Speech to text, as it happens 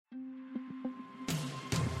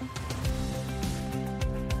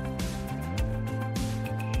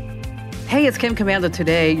Hey, it's Kim Commando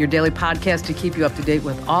Today, your daily podcast to keep you up to date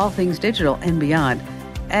with all things digital and beyond.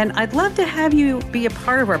 And I'd love to have you be a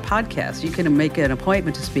part of our podcast. You can make an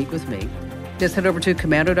appointment to speak with me. Just head over to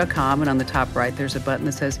commando.com, and on the top right, there's a button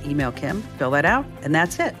that says Email Kim. Fill that out, and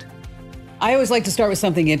that's it. I always like to start with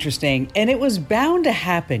something interesting, and it was bound to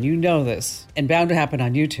happen. You know this, and bound to happen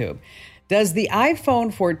on YouTube. Does the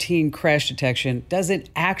iPhone 14 crash detection, does it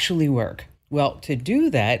actually work? Well, to do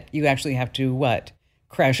that, you actually have to what?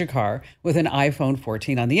 Crash a car with an iPhone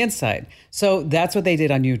 14 on the inside. So that's what they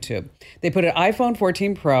did on YouTube. They put an iPhone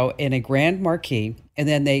 14 Pro in a Grand Marquis, and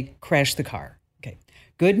then they crashed the car. Okay.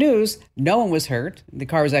 Good news, no one was hurt. The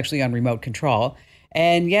car was actually on remote control.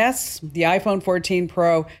 And yes, the iPhone 14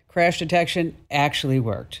 Pro crash detection actually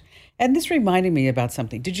worked. And this reminded me about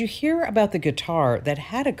something. Did you hear about the guitar that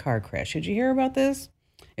had a car crash? Did you hear about this?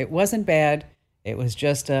 It wasn't bad. It was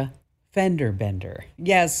just a fender bender.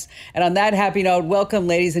 Yes. And on that happy note, welcome,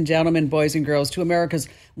 ladies and gentlemen, boys and girls, to America's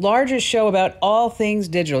largest show about all things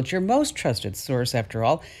digital. It's your most trusted source, after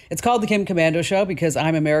all. It's called The Kim Commando Show because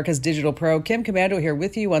I'm America's digital pro, Kim Commando, here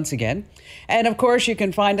with you once again. And of course, you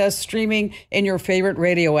can find us streaming in your favorite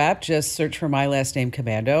radio app. Just search for my last name,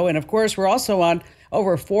 Commando. And of course, we're also on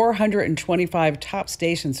over 425 top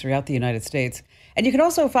stations throughout the United States. And you can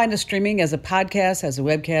also find us streaming as a podcast, as a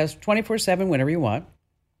webcast, 24/7, whenever you want.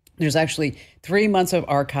 There's actually 3 months of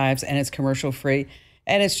archives, and it's commercial free.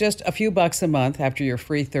 And it's just a few bucks a month after your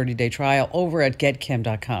free 30-day trial over at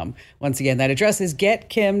getkim.com. Once again, that address is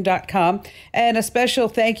getkim.com. And a special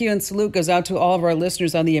thank you and salute goes out to all of our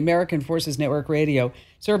listeners on the American Forces Network Radio,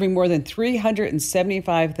 serving more than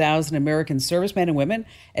 375,000 American servicemen and women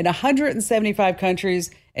in 175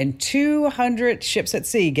 countries and 200 ships at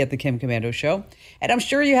sea. Get the Kim Commando Show. And I'm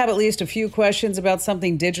sure you have at least a few questions about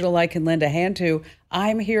something digital I can lend a hand to.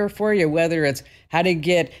 I'm here for you, whether it's how to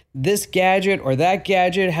get this gadget or that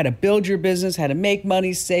gadget, how to build your business, how to make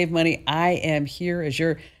money, save money. I am here as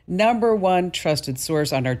your number one trusted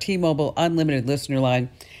source on our T-Mobile Unlimited listener line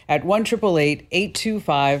at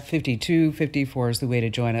 1-888-825-5254 is the way to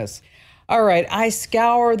join us. All right, I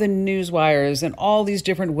scour the news wires and all these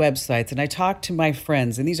different websites, and I talk to my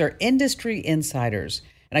friends, and these are industry insiders.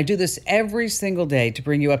 And I do this every single day to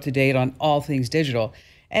bring you up to date on all things digital.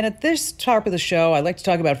 And at this part of the show, I like to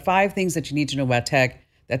talk about 5 things that you need to know about tech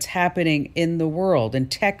that's happening in the world and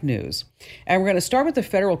tech news. And we're going to start with the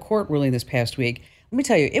federal court ruling this past week. Let me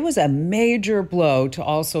tell you, it was a major blow to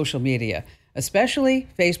all social media, especially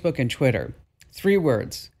Facebook and Twitter. 3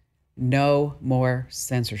 words: no more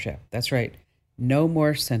censorship. That's right, no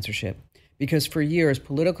more censorship. Because for years,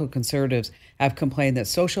 political conservatives have complained that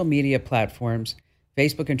social media platforms,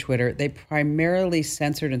 Facebook and Twitter, they primarily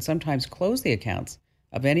censored and sometimes closed the accounts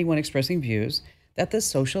of anyone expressing views that the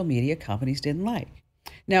social media companies didn't like.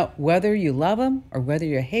 Now, whether you love him or whether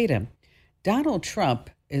you hate him, Donald Trump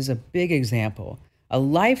is a big example. A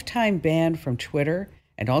lifetime ban from Twitter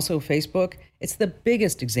and also Facebook, it's the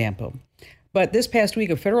biggest example. But this past week,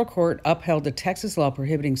 a federal court upheld a Texas law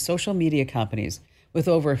prohibiting social media companies with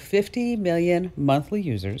over 50 million monthly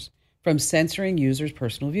users from censoring users'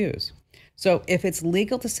 personal views. So if it's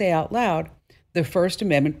legal to say out loud, the First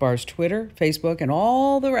Amendment bars Twitter, Facebook, and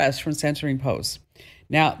all the rest from censoring posts.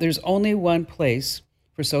 Now, there's only one place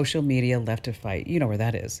for social media left to fight. You know where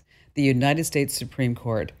that is. The United States Supreme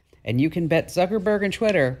Court. And you can bet Zuckerberg and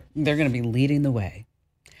Twitter, they're going to be leading the way.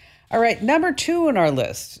 All right, number 2 on our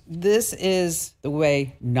list. This is the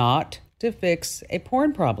way not to fix a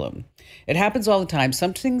porn problem. It happens all the time.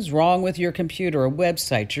 Something's wrong with your computer, or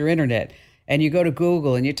website, your internet, and you go to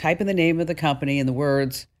Google and you type in the name of the company and the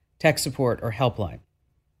words tech support or helpline.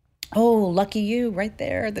 Oh, lucky you, right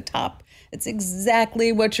there at the top. It's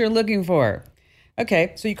exactly what you're looking for.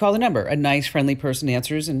 Okay, so you call the number. A nice, friendly person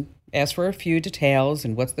answers and asks for a few details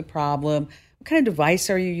and what's the problem? What kind of device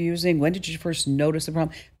are you using? When did you first notice the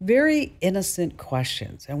problem? Very innocent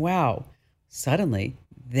questions. And wow, suddenly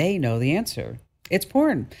they know the answer. It's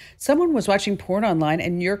porn. Someone was watching porn online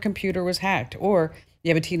and your computer was hacked. Or you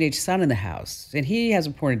have a teenage son in the house and he has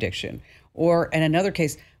a porn addiction. Or in another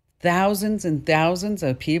case, thousands and thousands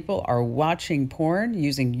of people are watching porn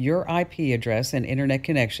using your IP address and internet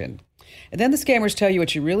connection. And then the scammers tell you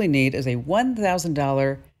what you really need is a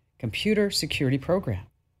 $1,000 computer security program.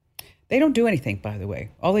 They don't do anything, by the way.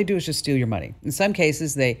 All they do is just steal your money. In some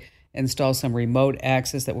cases, they install some remote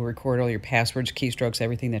access that will record all your passwords, keystrokes,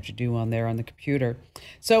 everything that you do on there on the computer.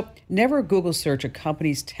 So never Google search a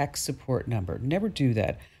company's tech support number. Never do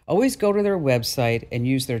that. Always go to their website and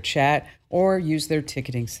use their chat or use their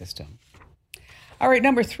ticketing system. All right,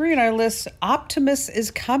 number 3 on our list, Optimus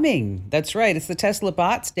is coming. That's right. It's the Tesla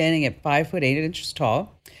bot standing at 5 foot 8 inches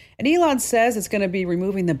tall. And Elon says it's going to be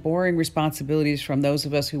removing the boring responsibilities from those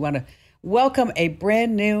of us who want to welcome a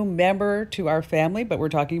brand new member to our family, but we're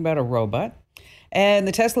talking about a robot. And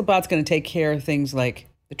the Tesla bot's going to take care of things like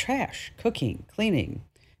the trash, cooking, cleaning,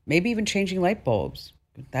 maybe even changing light bulbs.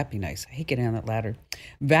 Wouldn't that be nice? I hate getting on that ladder.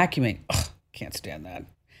 Vacuuming. Ugh, can't stand that.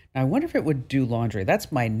 Now, I wonder if it would do laundry.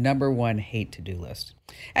 That's my number one hate to-do list.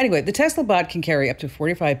 Anyway, the Tesla bot can carry up to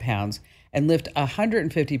 45 pounds and lift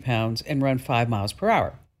 150 pounds and run 5 miles per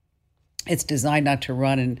hour. It's designed not to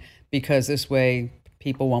run because this way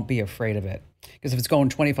people won't be afraid of it. Because if it's going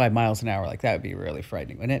 25 miles an hour, like that would be really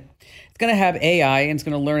frightening, wouldn't it? It's going to have AI and it's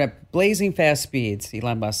going to learn at blazing fast speeds,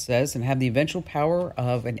 Elon Musk says, and have the eventual power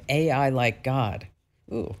of an AI like God.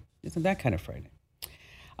 Ooh, isn't that kind of frightening?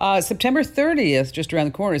 September 30th, just around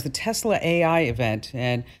the corner, is the Tesla AI event.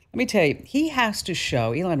 And let me tell you,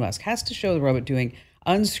 Elon Musk has to show the robot doing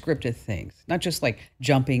unscripted things, not just like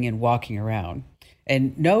jumping and walking around.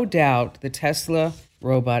 And no doubt the Tesla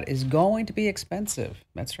robot is going to be expensive.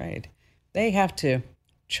 That's right. They have to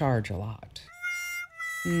charge a lot.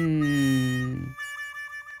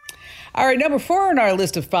 All right, number 4 on our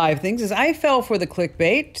list of 5 things is I fell for the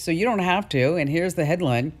clickbait, so you don't have to. And here's the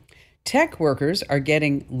headline. Tech workers are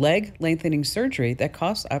getting leg lengthening surgery that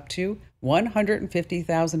costs up to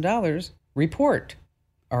 $150,000. Report.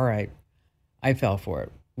 All right, I fell for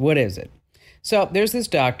it. What is it? So there's this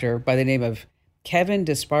doctor by the name of Kevin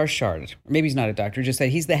Desparchard. Or maybe he's not a doctor, just that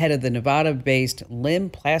he's the head of the Nevada-based Limb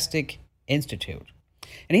Plastic Institute.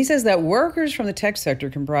 And he says that workers from the tech sector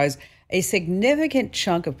comprise a significant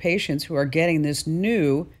chunk of patients who are getting this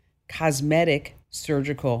new cosmetic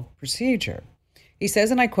surgical procedure. He says,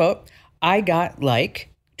 and I quote, I got like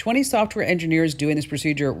 20 software engineers doing this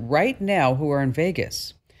procedure right now who are in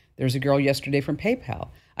Vegas. There's a girl yesterday from PayPal.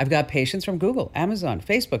 I've got patients from Google, Amazon,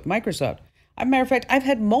 Facebook, Microsoft. As a matter of fact, I've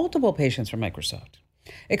had multiple patients from Microsoft.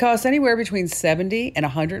 It costs anywhere between $70,000 and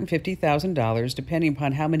 $150,000, depending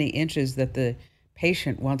upon how many inches that the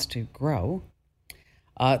patient wants to grow.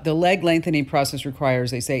 The leg lengthening process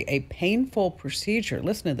requires, they say, a painful procedure.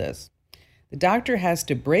 Listen to this. The doctor has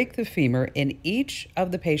to break the femur in each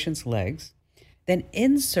of the patient's legs, then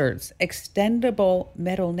inserts extendable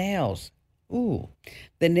metal nails. Ooh.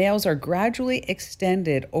 The nails are gradually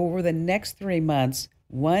extended over the next 3 months,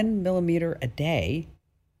 1 millimeter a day.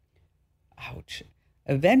 Ouch.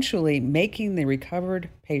 Eventually making the recovered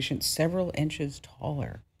patient several inches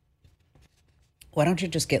taller. Why don't you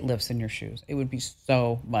just get lifts in your shoes? It would be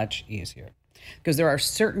so much easier. Because there are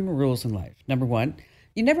certain rules in life. Number 1,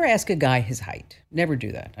 you never ask a guy his height. Never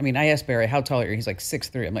do that. I mean, I asked Barry, how tall are you? He's like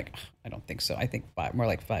 6'3". I'm like, I don't think so. I think more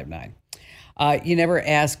like 5'9". You never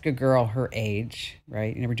ask a girl her age,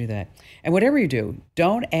 right? You never do that. And whatever you do,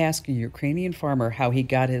 don't ask a Ukrainian farmer how he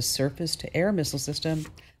got his surface-to-air missile system.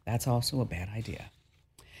 That's also a bad idea.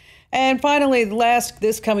 And finally,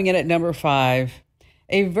 this coming in at number 5,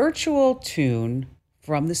 a virtual tune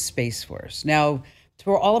from the Space Force. Now,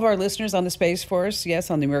 for all of our listeners on the Space Force,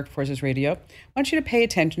 yes, on the American Forces Radio, I want you to pay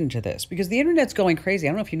attention to this because the internet's going crazy. I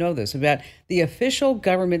don't know if you know this, about the official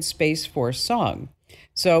government Space Force song.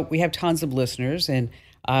 So we have tons of listeners, and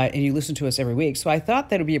you listen to us every week. So I thought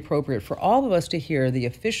that it would be appropriate for all of us to hear the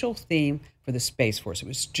official theme for the Space Force. It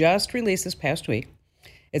was just released this past week.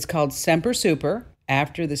 It's called Semper Super,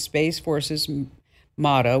 after the Space Force's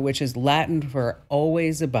motto, which is Latin for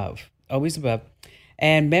always above, always above.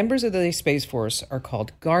 And members of the Space Force are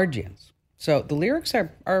called guardians. So the lyrics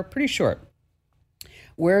are pretty short.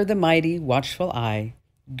 We're the mighty, watchful eye,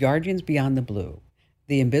 guardians beyond the blue,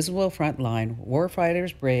 the invisible front line,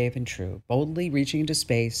 warfighters brave and true, boldly reaching into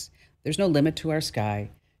space. There's no limit to our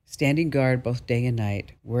sky, standing guard both day and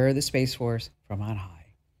night. We're the Space Force from on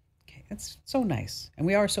high. Okay, that's so nice. And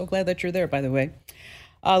we are so glad that you're there, by the way.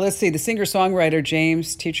 Let's see, the singer-songwriter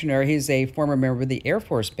James Tichenor, he's a former member of the Air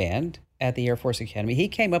Force Band at the Air Force Academy. He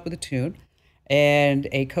came up with a tune, and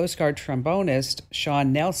a Coast Guard trombonist,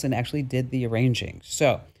 Sean Nelson, actually did the arranging.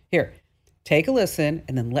 So, here, take a listen,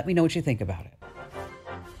 and then let me know what you think about it.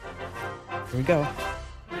 Here we go.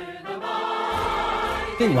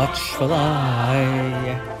 The watchful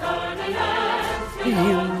eye,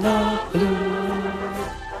 in the blue,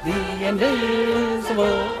 the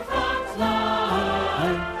invisible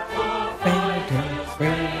line, fighters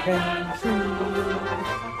brave and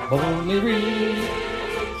true, only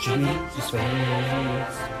reaching into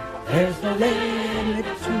space. There's no limit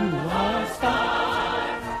to our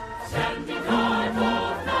sky, sending guard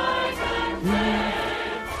both night and day,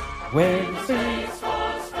 where the Space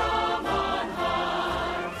Force from on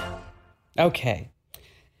high. Okay.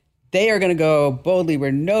 They are going to go boldly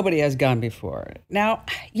where nobody has gone before. Now,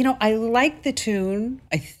 I like the tune.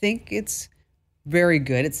 I think it's Very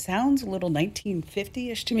good. It sounds a little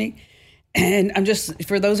 1950-ish to me. And I'm just,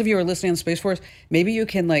 for those of you who are listening on Space Force, maybe you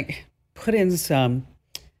can like put in some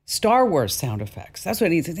Star Wars sound effects. That's what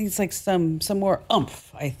it needs. I think it's like some more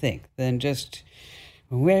oomph, I think, than just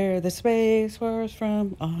where the Space Force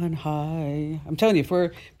from on high. I'm telling you,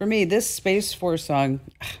 for me, this Space Force song,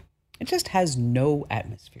 it just has no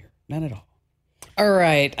atmosphere. None at all. All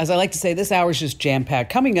right. As I like to say, this hour is just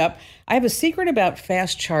jam-packed. Coming up, I have a secret about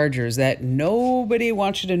fast chargers that nobody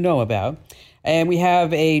wants you to know about. And we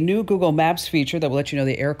have a new Google Maps feature that will let you know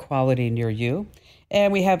the air quality near you.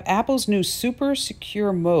 And we have Apple's new super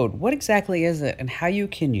secure mode. What exactly is it and how you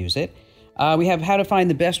can use it? We have how to find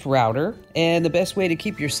the best router and the best way to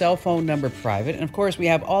keep your cell phone number private. And of course, we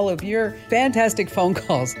have all of your fantastic phone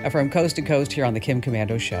calls from coast to coast here on the Kim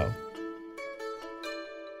Komando Show.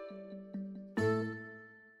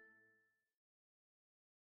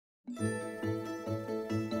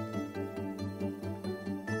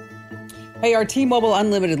 Hey, our T-Mobile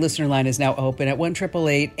Unlimited listener line is now open at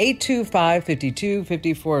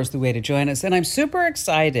 1-888-825-5254 is the way to join us. And I'm super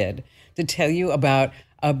excited to tell you about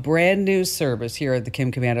a brand new service here at the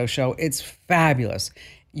Kim Komando Show. It's fabulous.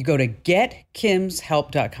 You go to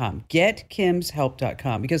getkimshelp.com,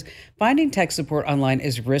 getkimshelp.com, because finding tech support online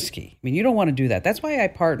is risky. I mean, you don't want to do that. That's why I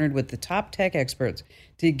partnered with the top tech experts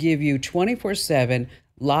to give you 24/7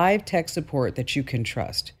 live tech support that you can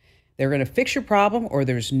trust. They're going to fix your problem or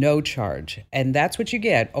there's no charge. And that's what you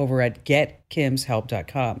get over at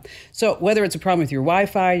getkimshelp.com. So whether it's a problem with your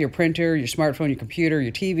Wi-Fi, your printer, your smartphone, your computer,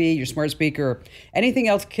 your TV, your smart speaker, or anything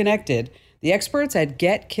else connected, the experts at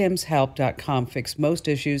getkimshelp.com fix most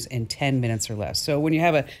issues in 10 minutes or less. So when you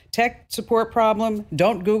have a tech support problem,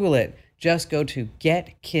 don't Google it. Just go to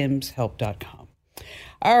getkimshelp.com.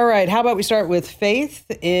 All right, how about we start with Faith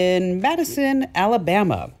in Madison,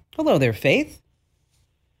 Alabama. Hello there, Faith.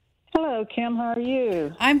 Hello, Kim. How are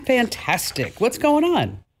you? I'm fantastic. What's going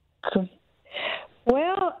on?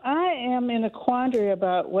 Well, I am in a quandary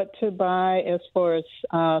about what to buy as far as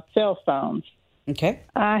cell phones. Okay.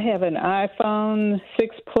 I have an iPhone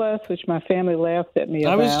 6 Plus, which my family laughs at me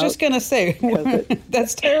about. I was just going to say,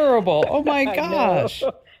 that's terrible. Oh, my gosh.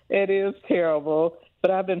 It is terrible.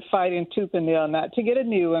 But I've been fighting tooth and nail not to get a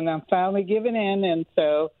new one. I'm finally giving in, and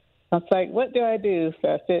so I was like, what do I do?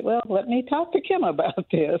 So I said, well, let me talk to Kim about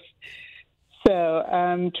this. So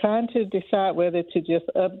I'm trying to decide whether to just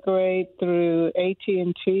upgrade through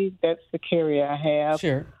AT&T. That's the carrier I have.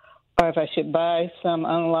 Sure. Or if I should buy some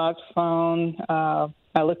unlocked phone. I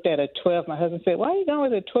looked at a 12. My husband said, why are you going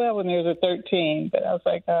with a 12 when there's a 13? But I was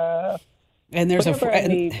like, and there's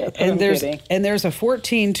there's a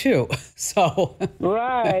 14 too. So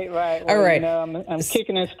right. Well, all right. You know, I'm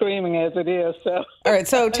kicking and screaming as it is. So all right.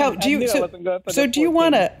 So do you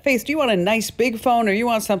want a nice big phone, or you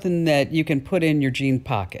want something that you can put in your jean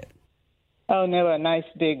pocket? Oh no, a nice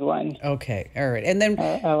big one. Okay. All right. And then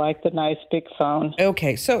I like the nice big phone.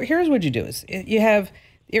 Okay. So here's what you do: is you have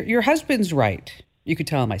your husband's right. You could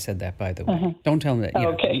tell him I said that, by the way. Uh-huh. Don't tell him that.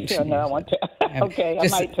 Okay. No, I want to. Okay, I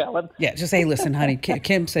might tell him. Yeah, just say, listen, honey,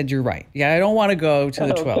 Kim said you're right. Yeah, I don't want to go to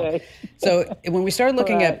the 12. Okay. So when we start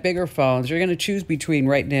looking at bigger phones, you're going to choose between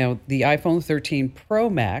right now the iPhone 13 Pro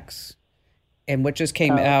Max, and what just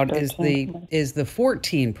came out 13. is the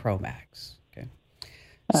 14 Pro Max. Okay.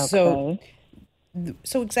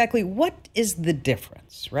 So exactly what is the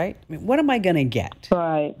difference, right? I mean, what am I going to get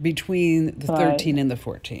between the 13 and the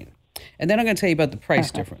 14? And then I'm going to tell you about the price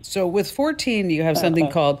difference. So with 14, you have something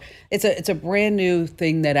called, it's a brand new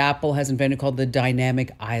thing that Apple has invented called the Dynamic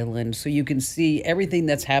Island. So you can see everything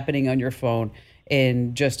that's happening on your phone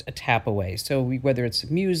in just a tap away. So whether it's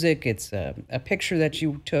music, it's a picture that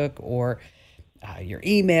you took, or your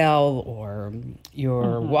email, or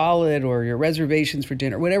your wallet, or your reservations for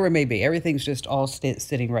dinner, whatever it may be, everything's just all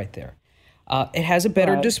sitting right there. It has a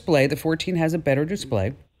better display. The 14 has a better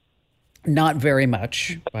display. Not very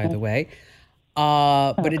much, by the way.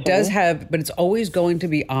 But it does have, but it's always going to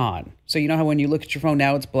be on. So you know how when you look at your phone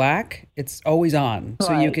now it's black? It's always on.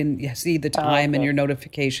 So you can see the time and your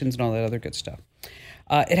notifications and all that other good stuff.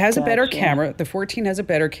 It has a better camera. The 14 has a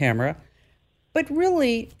better camera, but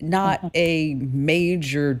really not a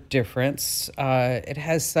major difference. It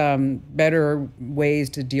has some better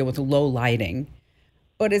ways to deal with low lighting,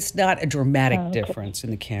 but it's not a dramatic difference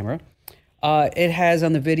in the camera. It has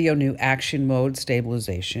on the video new action mode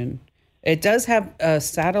stabilization. It does have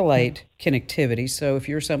satellite connectivity. So if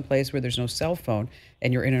you're someplace where there's no cell phone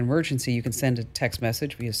and you're in an emergency, you can send a text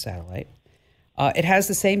message via satellite. It has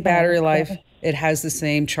the same battery life. It has the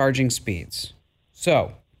same charging speeds.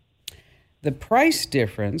 So the price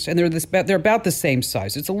difference, and they're about the same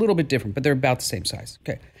size. It's a little bit different, but they're about the same size.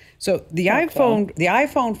 Okay. So Okay. the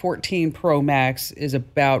iPhone 14 Pro Max is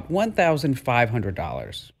about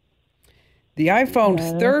 $1,500. The iPhone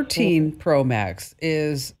Okay. 13 Pro Max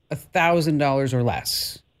is $1,000 or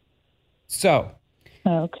less. So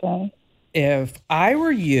Okay. if I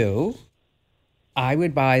were you, I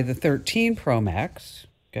would buy the 13 Pro Max.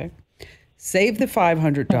 Okay. Save the Okay.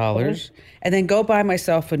 $500 and then go buy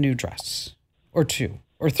myself a new dress or two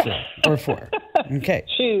or three or four. Okay.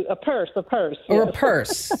 Shoe, a purse. Or a Yes.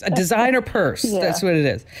 purse, a designer purse. That's Yeah. what it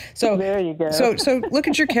is. So, There you go. so look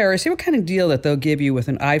at your carrier. See what kind of deal that they'll give you with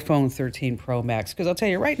an iPhone 13 Pro Max. Because I'll tell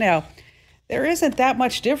you right now, there isn't that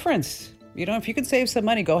much difference. You know, if you can save some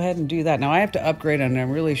money, go ahead and do that. Now I have to upgrade, and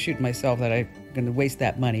I'm really shooting myself that I'm going to waste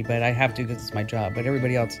that money, but I have to because it's my job. But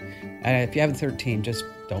everybody else, if you have a 13, just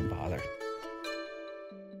don't bother.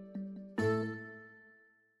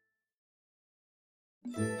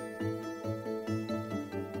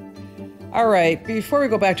 All right, before we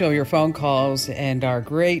go back to your phone calls and our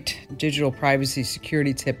great digital privacy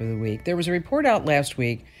security tip of the week, there was a report out last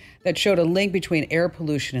week that showed a link between air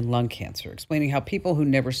pollution and lung cancer, explaining how people who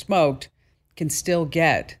never smoked can still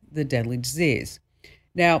get the deadly disease.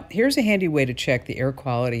 Now, here's a handy way to check the air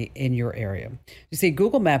quality in your area. You see,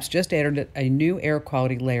 Google Maps just added a new air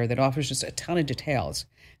quality layer that offers just a ton of details.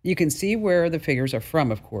 You can see where the figures are from,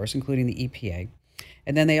 of course, including the EPA.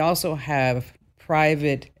 And then they also have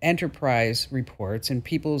private enterprise reports and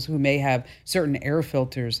peoples who may have certain air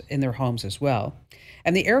filters in their homes as well.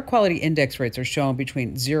 And the air quality index rates are shown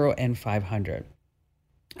between 0 and 500.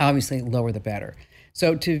 Obviously, lower the better.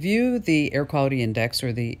 So to view the air quality index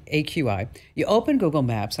or the AQI, you open Google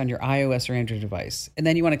Maps on your iOS or Android device, and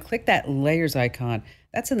then you want to click that layers icon.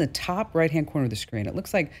 That's in the top right-hand corner of the screen. It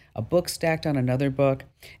looks like a book stacked on another book.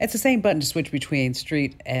 It's the same button to switch between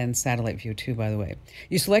street and satellite view too, by the way.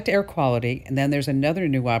 You select air quality, and then there's another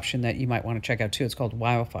new option that you might want to check out too. It's called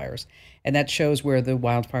wildfires, and that shows where the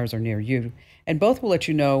wildfires are near you. And both will let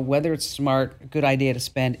you know whether it's smart, good idea to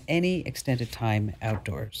spend any extended time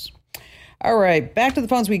outdoors. All right, back to the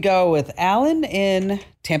phones we go with Alan in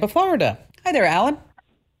Tampa, Florida. Hi there, Alan.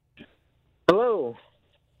 Hello.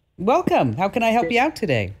 Welcome. How can I help you out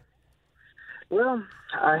today? Well,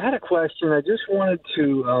 I had a question. I just wanted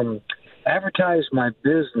to advertise my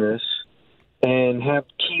business and have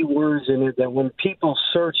keywords in it that when people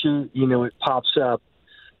search it, it pops up,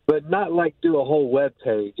 but not like do a whole web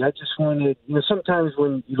page. I just wanted, sometimes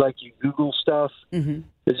when you Google stuff,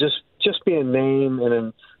 it's just be a name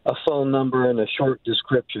and a phone number and a short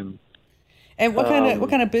description. And what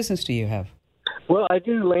kind of business do you have? Well, I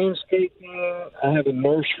do landscaping. I have a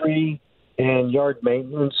nursery and yard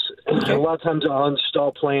maintenance. Okay. A lot of times I'll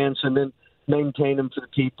install plants and then maintain them for the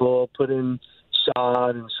people, put in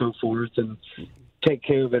sod and so forth, and take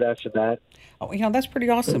care of it after that. Oh, that's pretty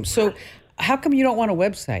awesome. So how come you don't want a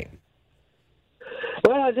website?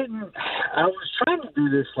 Well, I didn't. I was trying to do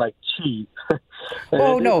this cheap.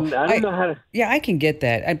 Oh, no. I don't know how to. Yeah, I can get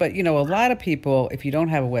that. But, a lot of people, if you don't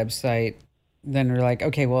have a website, then they're like,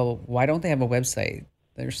 okay, well, why don't they have a website?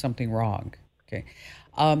 There's something wrong. Okay.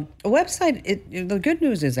 A website, the good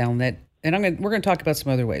news is, Alan, that, and we're going to talk about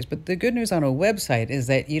some other ways, but the good news on a website is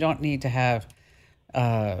that you don't need to have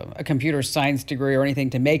a computer science degree or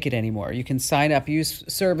anything to make it anymore. You can sign up, use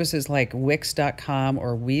services like Wix.com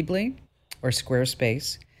or Weebly or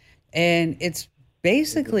Squarespace. And it's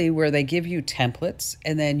basically where they give you templates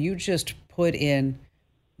and then you just put in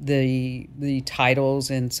the titles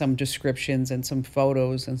and some descriptions and some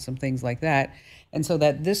photos and some things like that. And so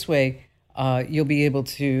that this way you'll be able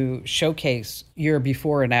to showcase your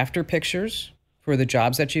before and after pictures for the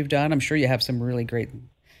jobs that you've done. I'm sure you have some really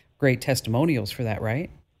great testimonials for that, right?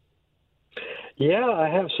 Yeah, I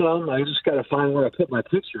have some. I just got to find where I put my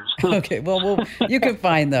pictures. Okay, well, you can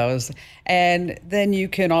find those. And then you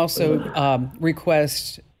can also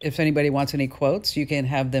request, if anybody wants any quotes, you can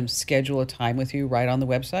have them schedule a time with you right on the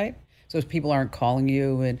website. So if people aren't calling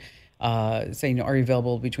you and saying, are you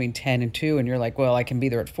available between 10 and 2? And you're like, well, I can be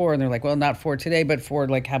there at 4. And they're like, well, not for today, but for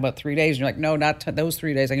how about 3 days? And you're like, no, not those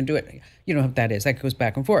 3 days. I can do it. You know what that is. That goes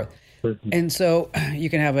back and forth. And so you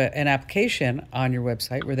can have an application on your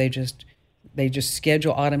website where they just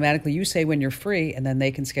schedule automatically. You say when you're free, and then they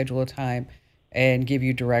can schedule a time and give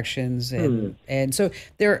you directions. And so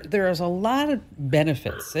there's a lot of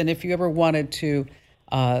benefits. And if you ever wanted to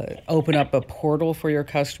open up a portal for your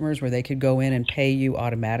customers where they could go in and pay you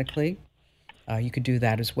automatically, you could do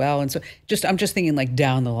that as well. And so I'm just thinking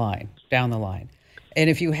down the line. And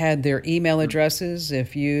if you had their email addresses,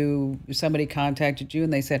 if somebody contacted you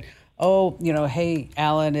and they said, oh, hey,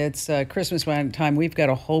 Alan, it's Christmas time. We've got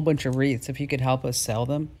a whole bunch of wreaths. If you could help us sell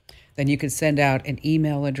them, Then you could send out an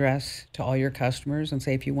email address to all your customers and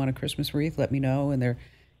say, if you want a Christmas wreath, let me know. And they're,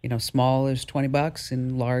 small is $20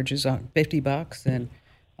 and large is $50. And,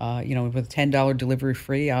 with $10 delivery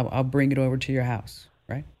free, I'll bring it over to your house.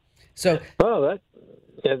 Right. So, Oh,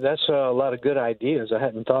 that's a lot of good ideas I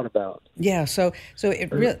hadn't thought about. yeah. So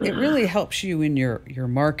it really helps you in your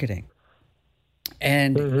marketing.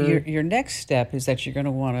 And your next step is that you're going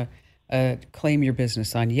to want to claim your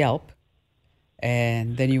business on Yelp.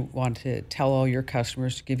 And then you want to tell all your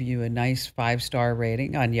customers to give you a nice 5-star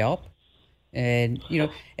rating on Yelp. And,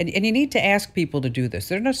 and you need to ask people to do this.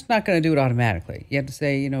 They're just not going to do it automatically. You have to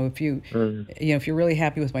say, if you're really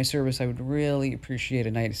happy with my service, I would really appreciate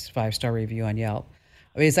a nice 5-star review on Yelp.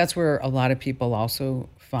 Because that's where a lot of people also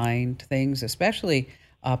find things, especially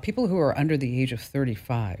people who are under the age of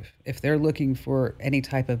 35. If they're looking for any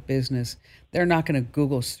type of business, they're not going to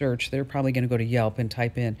Google search. They're probably going to go to Yelp and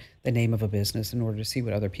type in the name of a business in order to see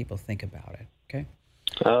what other people think about it. Okay.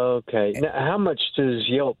 Okay. Now, how much does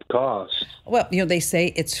Yelp cost? Well, they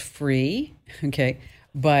say it's free. Okay.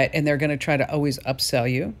 And they're going to try to always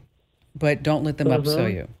upsell you, but don't let them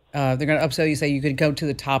upsell you. They're going to upsell you, say you could go to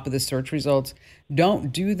the top of the search results.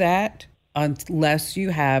 Don't do that unless you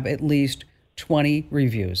have at least 20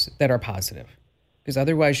 reviews that are positive, because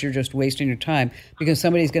otherwise you're just wasting your time, because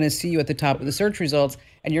somebody's going to see you at the top of the search results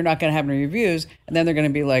and you're not going to have any reviews. And then they're going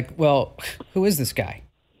to be like, well, who is this guy?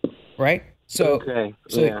 Right. So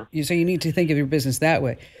you need to think of your business that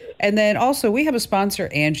way. And then also we have a sponsor,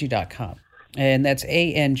 Angie.com, and that's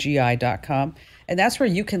ANGI.com. And that's where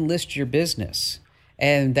you can list your business.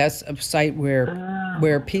 And that's a site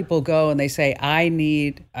where people go and they say, I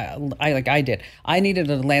needed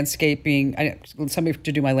somebody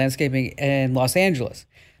to do my landscaping in Los Angeles.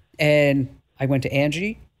 And I went to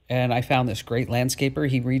Angie and I found this great landscaper.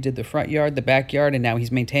 He redid the front yard, the backyard, and now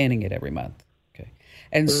he's maintaining it every month. Okay.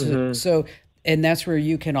 And so that's where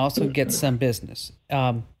you can also get some business.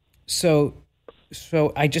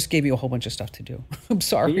 So I just gave you a whole bunch of stuff to do. I'm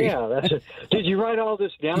sorry. Yeah, did you write all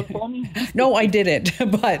this down for me? No, I didn't,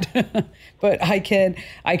 but I can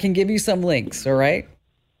give you some links. All right.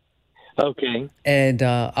 Okay. And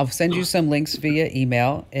I'll send you some links via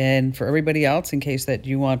email. And for everybody else, in case that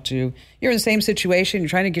you're in the same situation, you're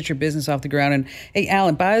trying to get your business off the ground. And hey,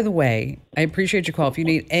 Alan, by the way, I appreciate your call. If you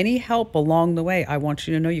need any help along the way, I want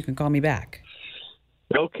you to know you can call me back.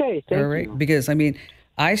 Okay. Thank all right. you. Because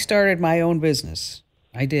I started my own business.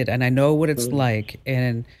 I did. And I know what it's like,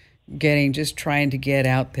 and trying to get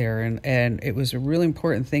out there. And it was a really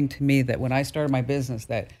important thing to me that when I started my business,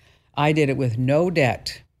 that I did it with no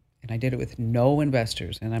debt and I did it with no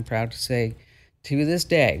investors. And I'm proud to say to this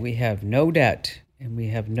day, we have no debt and we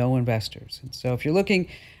have no investors. And so if you're looking,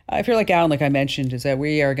 if you're like Alan, like I mentioned, is that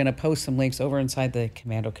we are going to post some links over inside the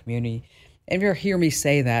Commando community. And if you hear me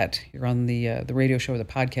say that, you're on the radio show or the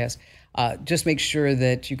podcast, just make sure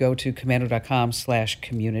that you go to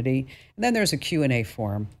commando.com/community. And then there's a Q&A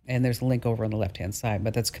form, and there's a link over on the left-hand side,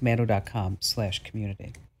 but that's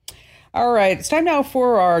commando.com/community. All right, it's time now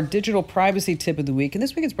for our digital privacy tip of the week. And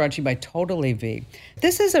this week it's brought to you by Total AV.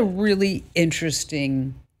 This is a really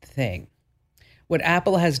interesting thing, what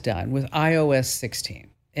Apple has done with iOS 16.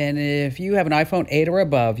 And if you have an iPhone 8 or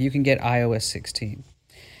above, you can get iOS 16.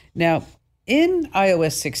 Now, in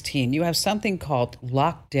iOS 16, you have something called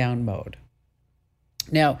lockdown mode.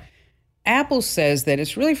 Now, Apple says that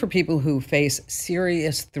it's really for people who face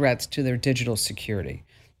serious threats to their digital security.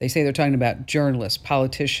 They say they're talking about journalists,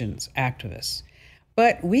 politicians, activists.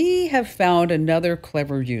 But we have found another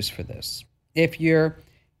clever use for this. If you're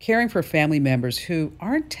caring for family members who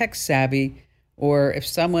aren't tech savvy, or if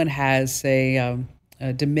someone has a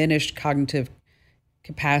diminished cognitive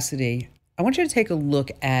capacity, I want you to take a look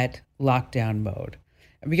at lockdown mode,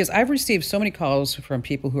 because I've received so many calls from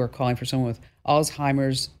people who are calling for someone with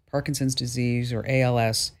Alzheimer's, Parkinson's disease, or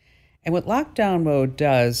ALS. And what lockdown mode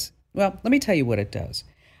does, well, let me tell you what it does.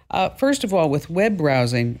 First of all, with web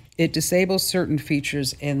browsing, it disables certain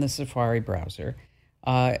features in the Safari browser.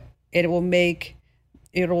 It will make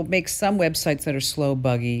some websites that are slow,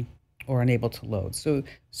 buggy, or unable to load.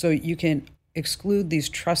 So you can exclude these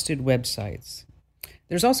trusted websites.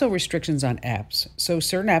 There's also restrictions on apps. So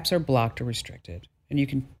certain apps are blocked or restricted, and you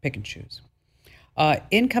can pick and choose.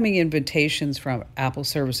 Incoming invitations from Apple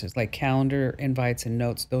services like calendar, invites, and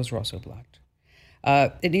notes, those are also blocked.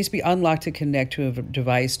 It needs to be unlocked to connect to a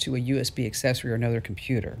device, to a USB accessory or another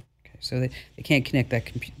computer. Okay, so they can't connect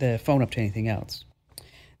the phone up to anything else.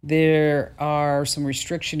 There are some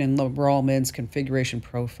restriction in enrollments, configuration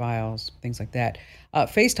profiles, things like that.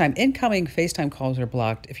 FaceTime, incoming FaceTime calls are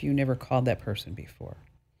blocked if you never called that person before.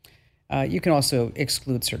 You can also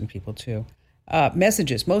exclude certain people too.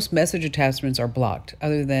 Messages. Most message attachments are blocked,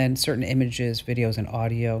 other than certain images, videos, and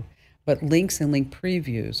audio. But links and link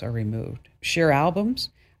previews are removed. Share albums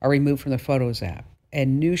are removed from the Photos app,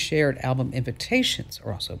 and new shared album invitations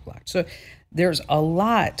are also blocked. So there's a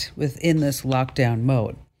lot within this lockdown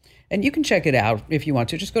mode. And you can check it out if you want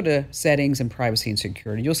to. Just go to Settings and Privacy and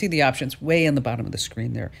Security. You'll see the options way in the bottom of the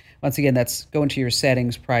screen there. Once again, that's go into your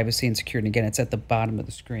Settings, Privacy, and Security. Again, it's at the bottom of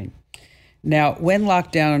the screen. Now, when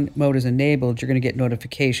lockdown mode is enabled, you're going to get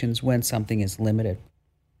notifications when something is limited.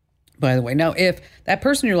 By the way, now, if that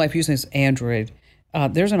person in your life uses Android,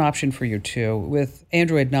 there's an option for you too. With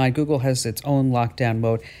Android 9, Google has its own lockdown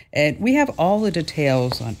mode, and we have all the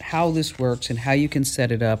details on how this works and how you can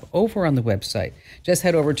set it up over on the website. Just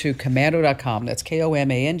head over to komando.com. That's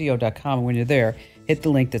komando.com. And when you're there, hit the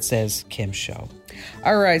link that says Kim Show.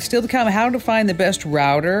 All right, still to come, how to find the best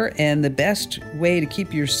router and the best way to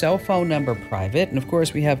keep your cell phone number private. And of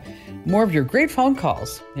course, we have more of your great phone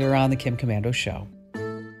calls here on the Kim Komando Show.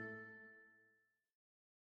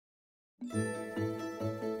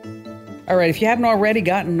 All right, if you haven't already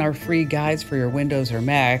gotten our free guides for your Windows or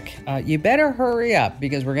Mac, you better hurry up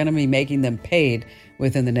because we're going to be making them paid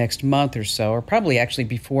within the next month or so, or probably actually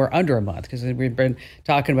before under a month, because we've been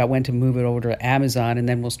talking about when to move it over to Amazon, and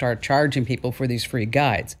then we'll start charging people for these free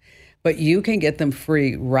guides. But you can get them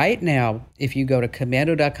free right now if you go to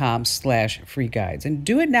komando.com/free guides. And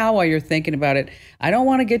do it now while you're thinking about it. I don't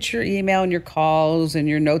want to get your email and your calls and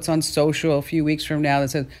your notes on social a few weeks from now that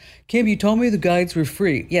says, Kim, you told me the guides were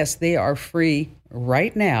free. Yes, they are free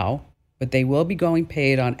right now, but they will be going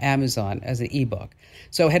paid on Amazon as an ebook.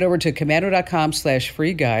 So head over to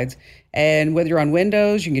komando.com/free guides. And whether you're on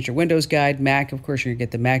Windows, you can get your Windows guide. Mac, of course, you can get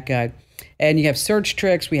the Mac guide. And you have search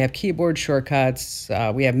tricks, we have keyboard shortcuts,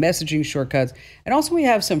 we have messaging shortcuts, and also we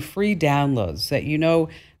have some free downloads that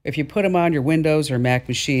if you put them on your Windows or Mac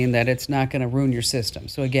machine that it's not going to ruin your system.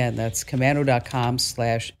 So again, that's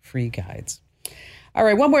komando.com/free guides. All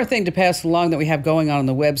right, one more thing to pass along that we have going on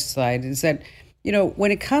the website is that,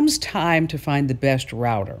 when it comes time to find the best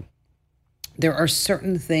router, there are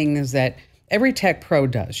certain things that every tech pro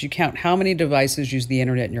does. You count how many devices use the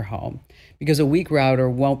internet in your home, because a weak router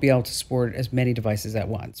won't be able to support as many devices at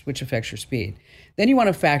once, which affects your speed. Then you want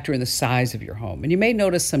to factor in the size of your home. And you may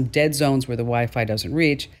notice some dead zones where the Wi-Fi doesn't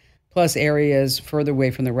reach, plus areas further away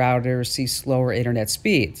from the router see slower internet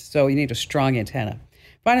speeds. So you need a strong antenna.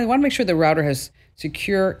 Finally, you want to make sure the router has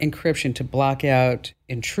secure encryption to block out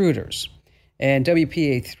intruders. And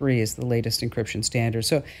WPA3 is the latest encryption standard.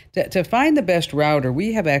 So to find the best router,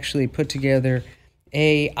 we have actually put together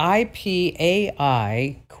a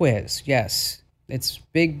IPAI quiz. Yes, it's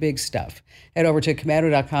big, big stuff. Head over to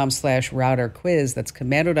komando.com/router quiz. That's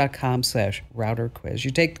komando.com/router quiz.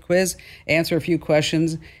 You take the quiz, answer a few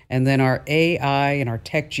questions, and then our AI and our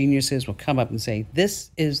tech geniuses will come up and say,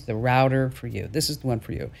 this is the router for you. This is the one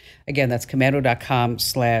for you. Again, that's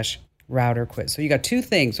komando.com/router quiz. So you got two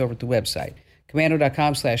things over at the website,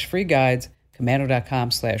 komando.com/free guides,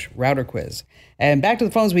 komando.com/router quiz. And back to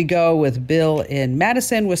the phones we go with Bill in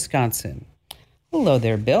Madison, Wisconsin. Hello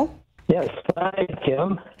there, Bill. Yes, hi,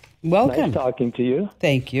 Kim. Welcome. Nice talking to you.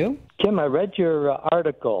 Thank you. Kim, I read your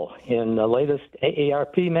article in the latest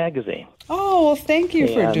AARP magazine. Oh, well, thank you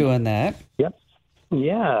for doing that. Yep.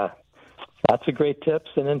 Yeah. Lots of great tips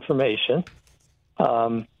and information.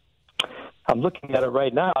 I'm looking at it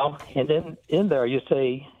right now, and in there you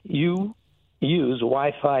say you use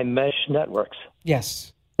Wi-Fi mesh networks.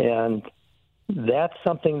 Yes. And that's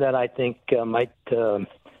something that I think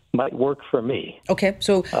might work for me. Okay.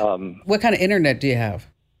 So what kind of internet do you have?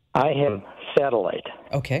 I have satellite.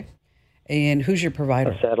 Okay. And who's your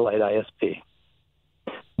provider? A satellite ISP.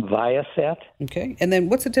 Viasat. Okay. And then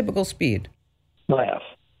what's the typical speed? Laugh.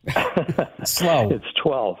 Slow. It's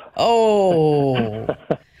 12. Oh.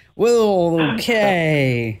 Well,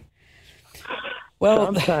 okay. Well,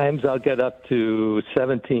 sometimes I'll get up to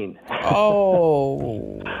 17.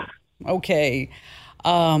 Oh, okay.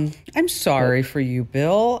 I'm sorry for you,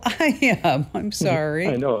 Bill. I am. I'm sorry.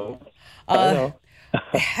 I know. I know.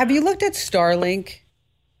 Have you looked at Starlink?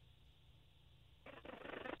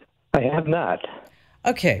 I have not.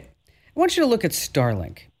 Okay. I want you to look at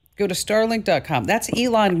Starlink. Go to starlink.com. That's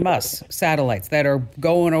Elon Musk's satellites that are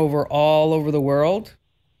going all over the world.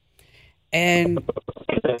 And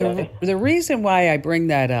the reason why I bring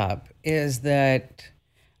that up is that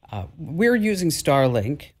we're using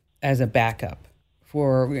Starlink as a backup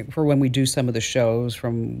for when we do some of the shows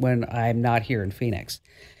from when I'm not here in Phoenix.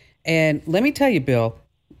 And let me tell you, Bill,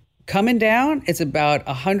 coming down, it's about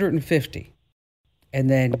 150. And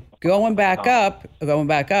then going back up,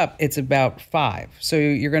 it's about 5. So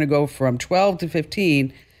you're going to go from 12 to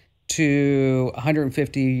 15 to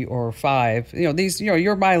 150 or 5. These,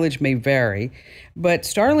 your mileage may vary, but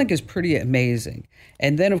Starlink is pretty amazing.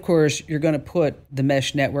 And then, of course, you're going to put the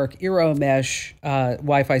mesh network. Eero Mesh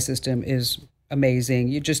Wi-Fi system is amazing.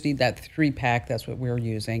 You just need that 3-pack. That's what we're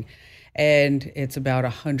using. And it's about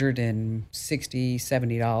 $160,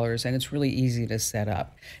 $70, and it's really easy to set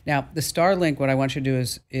up. Now, the Starlink, what I want you to do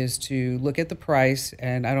is to look at the price,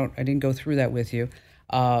 and I didn't go through that with you,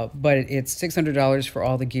 but it's $600 for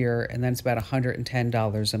all the gear, and then it's about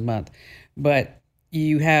 $110 a month. But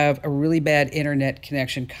you have a really bad internet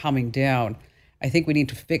connection coming down. I think we need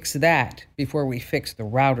to fix that before we fix the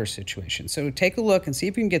router situation. So take a look and see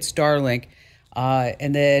if you can get Starlink,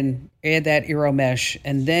 and then add that Eero Mesh,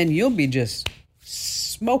 and then you'll be just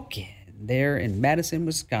smoking there in Madison,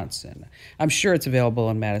 Wisconsin. I'm sure it's available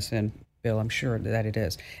in Madison, Bill. I'm sure that it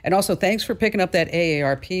is. And also, thanks for picking up that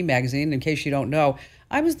AARP magazine. In case you don't know,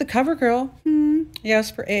 I was the cover girl,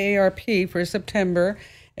 yes, for AARP for September.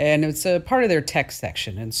 And it's a part of their tech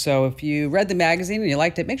section. And so if you read the magazine and you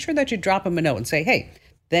liked it, make sure that you drop them a note and say, hey,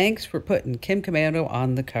 thanks for putting Kim Komando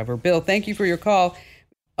on the cover. Bill, thank you for your call.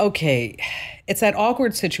 Okay, it's that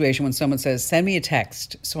awkward situation when someone says, send me a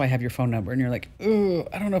text so I have your phone number. And you're like, oh,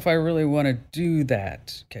 I don't know if I really want to do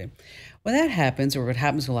that. Okay, when that happens, or if it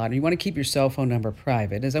happens a lot, and you want to keep your cell phone number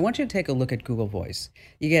private, is I want you to take a look at Google Voice.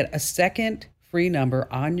 You get a second free number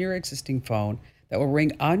on your existing phone that will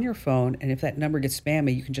ring on your phone, and if that number gets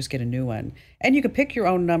spammy, you can just get a new one. And you can pick your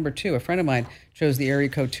own number, too. A friend of mine chose the area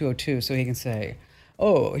code 202, so he can say,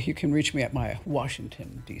 oh, you can reach me at my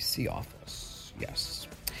Washington, D.C. office. Yes.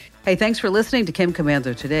 Hey, thanks for listening to Kim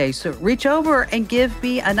Komando today. So reach over and give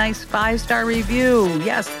me a nice 5-star review.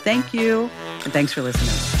 Yes, thank you. And thanks for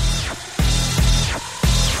listening.